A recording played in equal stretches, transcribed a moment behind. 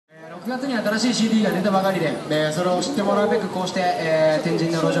9月に新しい CD が出たばかりで、それを知ってもらうべくこうして、天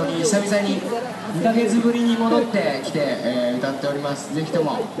神の路上に久々に2ヶ月ぶりに戻ってきて、歌っております。ぜひと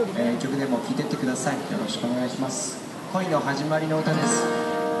も、曲でも聴いてってください。よろしくお願いします。恋の始まりの歌です。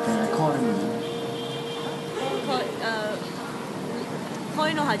Call me。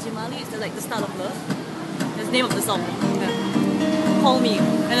恋の始まり is like the start of love. That's the name of the song. Yeah. Call me.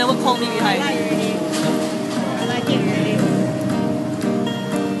 And then what call me behind? I like it already.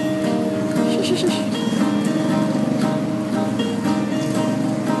 Shh.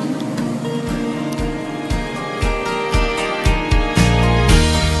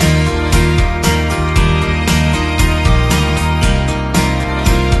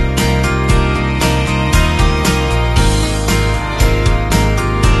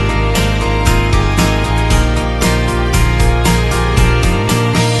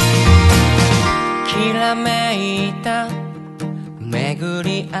 巡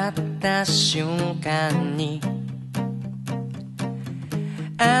り合った瞬間に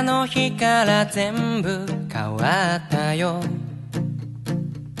あの日から全部変わったよ。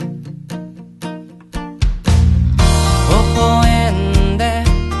微笑んで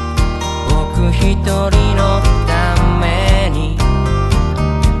僕一人のために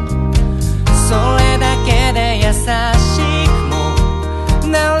それだけで優しくも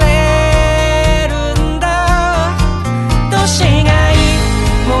なれるんだ。年が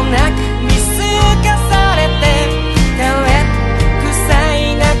もなく見透かされて照れくさい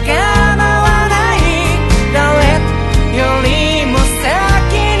仲間はない。誰より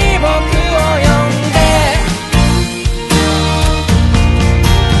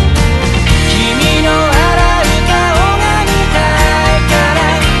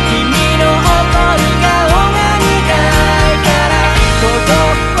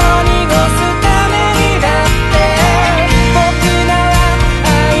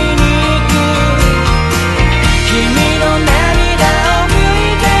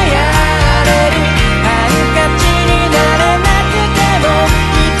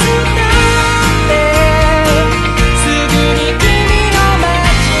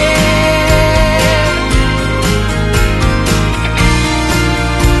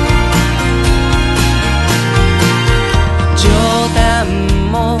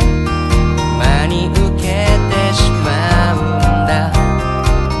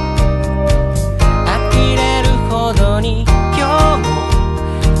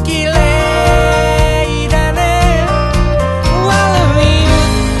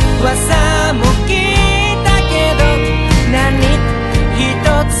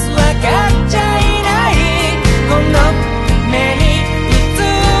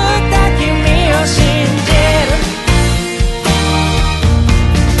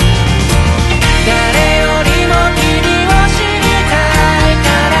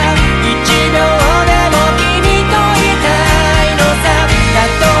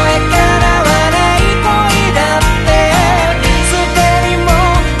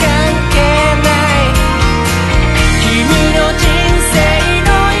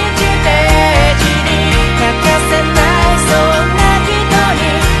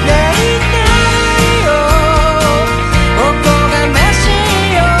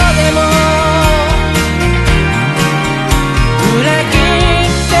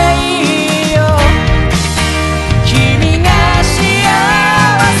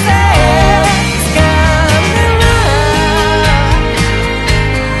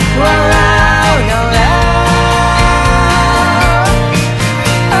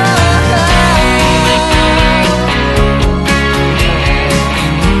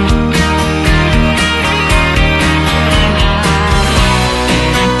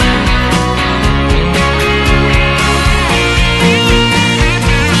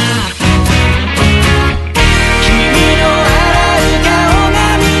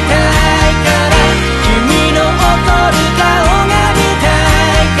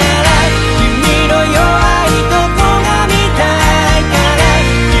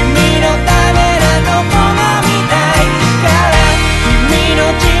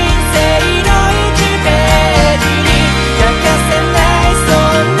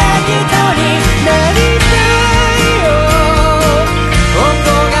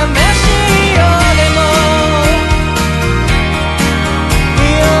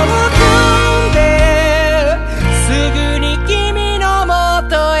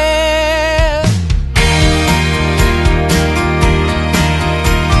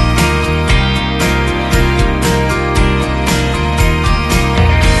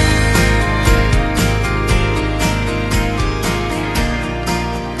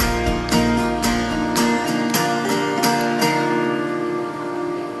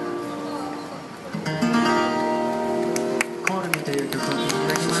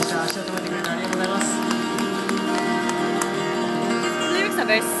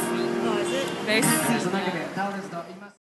レス我是レスそのわけでタオルズと